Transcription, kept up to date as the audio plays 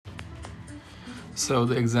So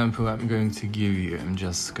the example I'm going to give you, I'm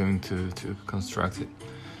just going to construct it.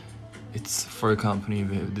 It's for a company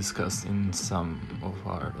we've discussed in some of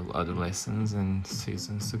our other lessons and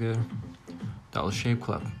seasons together. Dollar Shave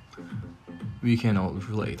Club. We can all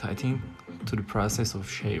relate, I think, to the process of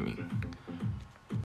shaving.